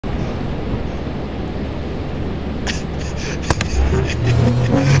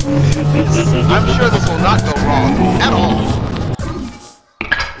I'm sure this will not go wrong at all.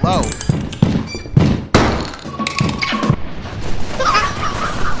 Low.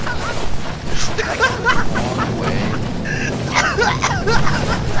 Wrong way.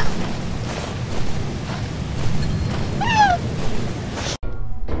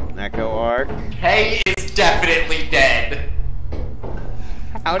 Neko arc. Hey is definitely dead.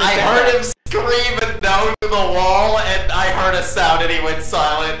 How did I that heard him scream and no to the wall, and I heard a sound and he went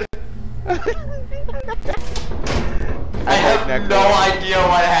silent. I have no idea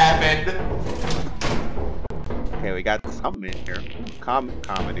what happened. Okay, we got something in here.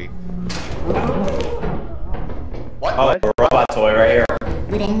 Comedy. What? Oh, a robot toy right here.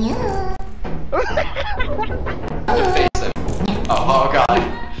 Oh god.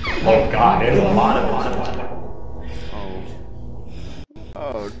 Oh god, there's a lot of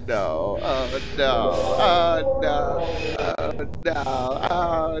Oh no. Oh no. Oh no. Oh no.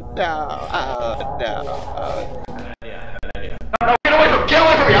 Oh no. Oh no. No, get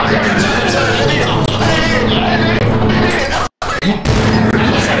away from me!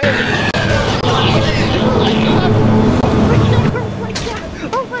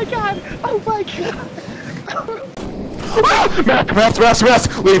 Oh my god! Oh my god! Mass!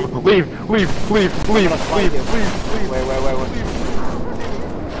 Leave! Wait.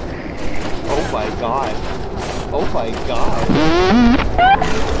 Oh my god! Oh my god!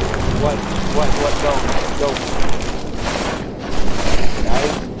 What? Go!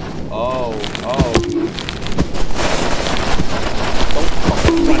 Guys? Oh. Don't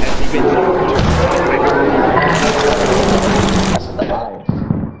fucking run at me, bitch!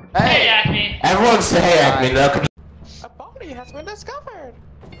 Hey, Acme! Everyone say hey, Acme. A body has been discovered.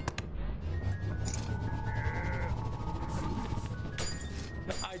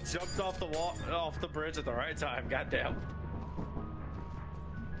 I jumped off the wall, off the bridge at the right time. Goddamn.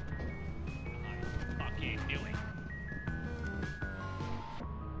 What are you doing?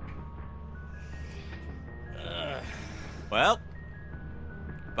 Well,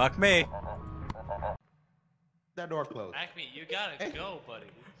 fuck me. That door closed. Acme, you gotta go, buddy.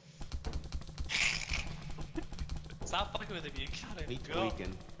 Stop fucking with him, you gotta He's go.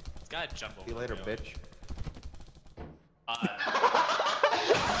 tweaking. He's gotta jump over. See you later, the bitch.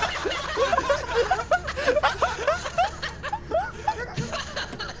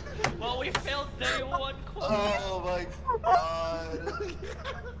 Well, we failed day one quest. Oh my god.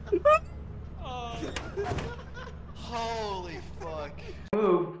 Oh. Holy fuck.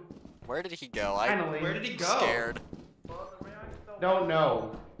 Move. Where did he go? Finally. Where did he go? Scared. Don't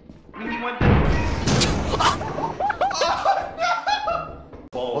know. He went.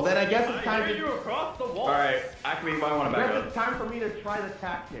 Well, then I guess it's time to. across the wall. Alright, Acme, you might want to back up. It's time for me to try the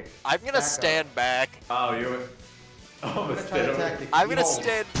tactic. I'm gonna stand back. Oh, you. Oh, I'm gonna try the tactic. I'm gonna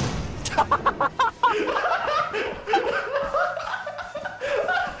stand.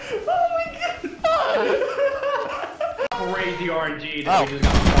 Crazy RNG. Oh. We just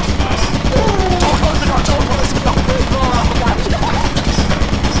got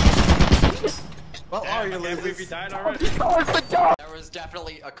Well, are you if you died already? There was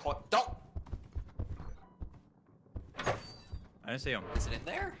definitely a don't. I didn't see him. Is it in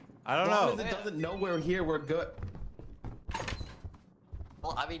there? I don't As long know. as it doesn't know we're here, we're good.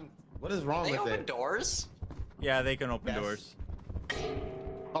 Well, I mean, What is wrong they with open it? doors. Yeah, they can open Yes. doors.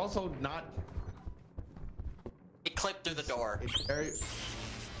 Also, not. It clipped through the door. It's very.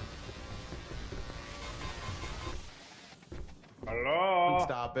 Hello?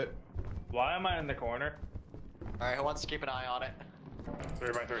 Stop it. Why am I in the corner? All right, who wants to keep an eye on it?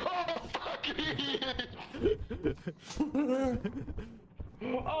 3x3. Oh, fuck.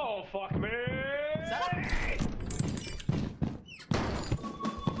 Oh, fuck me!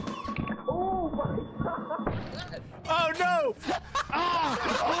 Oh no!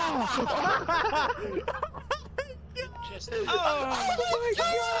 Just. Oh my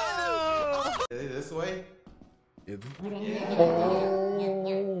god! Is it this way?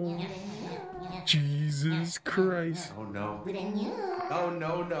 Jesus Christ. Oh no. Oh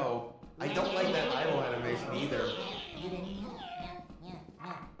no. I don't like that idle animation either.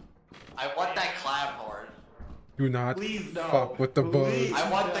 I want that cloud horn. Do not Please no. fuck with the Please. bugs. I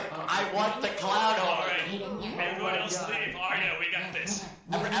want the cloud horn. Alright, everyone else leave. Arya, we got this.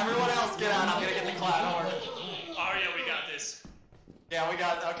 Everyone else get out. I'm gonna get the cloud horn. Arya, we got this. Yeah, we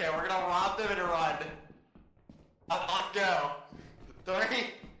got. Okay, we're gonna rob them and run. Up, go.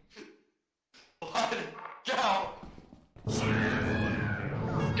 3, 1, go.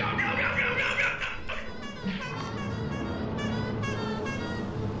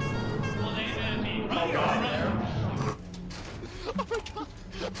 Well, they did me. Oh god. Oh my god!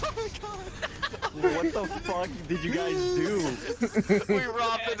 What the fuck did you guys do? We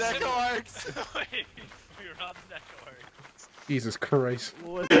robbed the networks. We robbed the networks. Jesus Christ.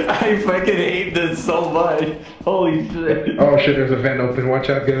 I fucking hate this so much. Holy shit. Oh shit, there's a vent open. Watch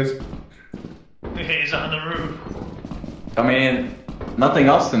out, guys. He's on the roof. I mean, nothing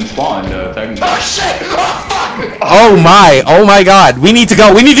else can spawn, technically. Oh shit! Oh fuck! Oh my god, we need to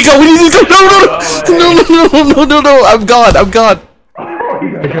go, we need to go, we need to go! No, I'm gone.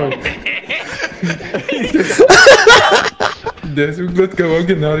 Let's go, I'm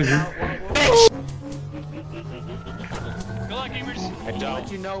getting out of here. Good luck, gamers. I'll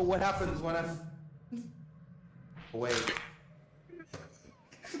let you know what happens when I'm... Wait.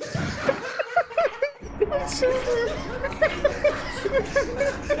 No,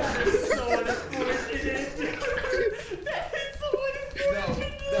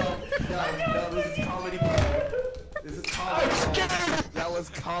 this is comedy gold. This is comedy gold. That was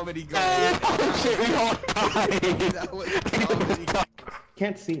comedy gold. That was comedy gold.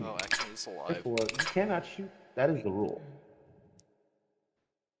 Can't see me. Oh, actually, it's alive. You cannot shoot. That is the rule.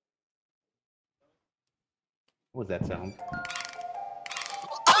 What was that sound?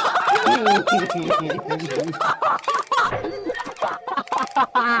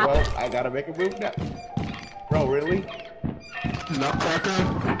 Well, I gotta make a move now. Bro, really?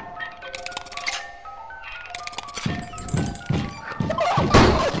 Nutcracker?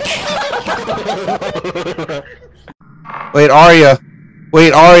 Wait,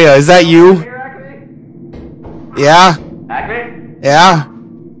 Arya, is that you? Yeah? Acme? Yeah?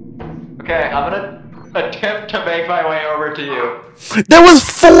 Okay, I'm gonna attempt to make my way over to you. There was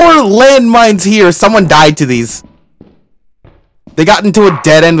 4 landmines here, someone died to these. They got into a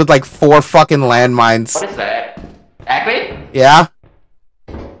dead end with like 4 fucking landmines. What is that? Acme? Yeah?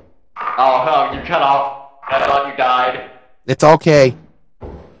 Oh, you cut off. I thought you died. It's okay.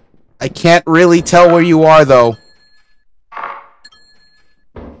 I can't really tell where you are though.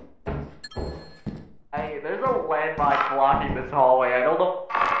 Hey, there's a landmine blocking this hallway. I don't know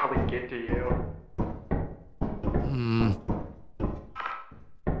how to get to you.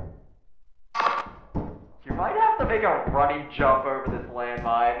 You might have to make a running jump over this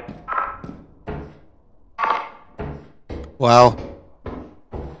landmine. Well,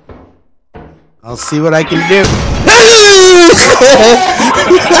 I'll see what I can do.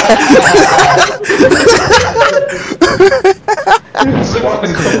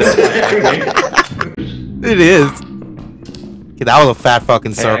 It is. Okay, that was a fat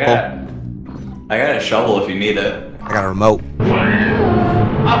fucking circle. I got a shovel if you need it. I got a remote.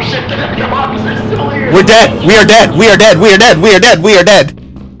 Oh shit, come on, they're still here! We're dead! We are dead! We are dead! We are dead! We are dead! We are dead!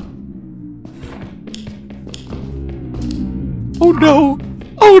 Oh no!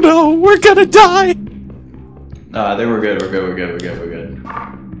 Oh no! We're gonna die! No, I think we're good, we're good, we're good, we're good, we're good. No!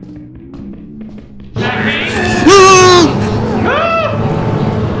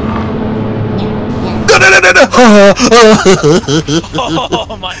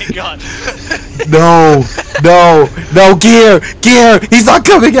 Oh my god. No! No! No! Gear! Gear! He's not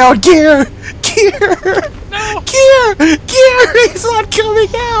coming out! Gear! Gear! No! Gear! Gear! He's not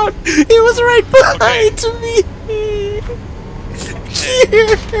coming out! He was right behind me!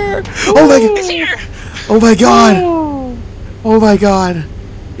 Gear! Oh my god! He's here! Oh my god! Oh my god!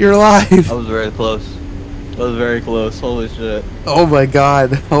 You're alive! That was very close. That was very close, holy shit. Oh my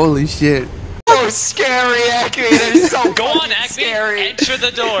god! Holy shit! So scary, Acme. That is so Go on, Acme. scary. Enter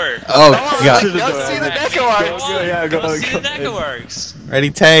the door. Oh god! Go see the networks. Go on, Yeah, go go, see go. the networks. Ready,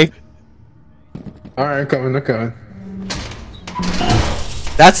 Tay? Alright, I'm coming.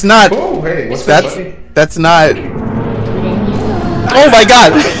 That's not. Oh, hey, what's up, buddy? That's not. Oh my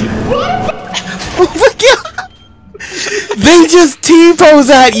god! Oh my god! They just T-pose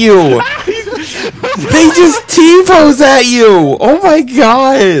at you! They just T-pose at you! Oh my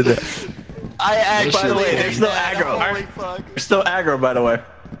god! I actually. By the way, they're still aggro. Holy fuck. They're still aggro, by the way.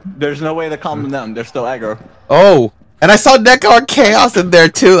 There's no way to calm them down. They're still aggro. Oh, and I saw Neko Chaos in there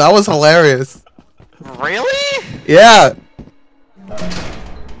too. That was hilarious. Really? Yeah.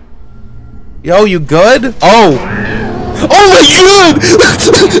 Yo, you good? Oh. Oh my god! Oh my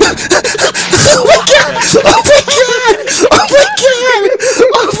god! Oh my god! Oh my god!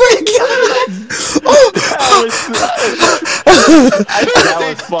 Oh my god! Oh. That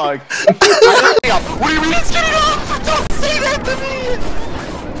was fucked. What do you mean it's getting off? Don't say that to me!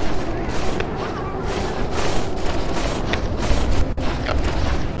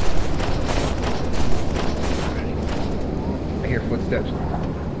 I hear footsteps.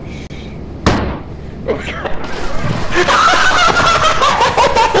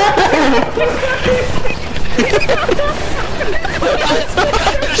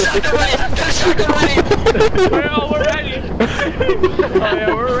 Oh, we're ready. Oh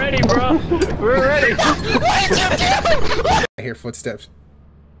yeah, we're ready, bro. We're ready. I hear footsteps.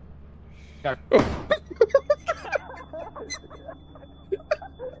 Guys,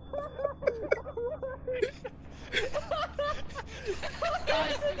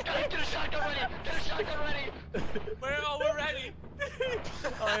 get a shotgun ready. Get a shotgun ready. We're ready.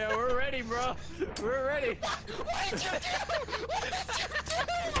 Oh yeah, we're ready, bro. We're ready. What did you do? What did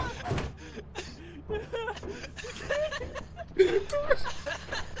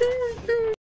you do?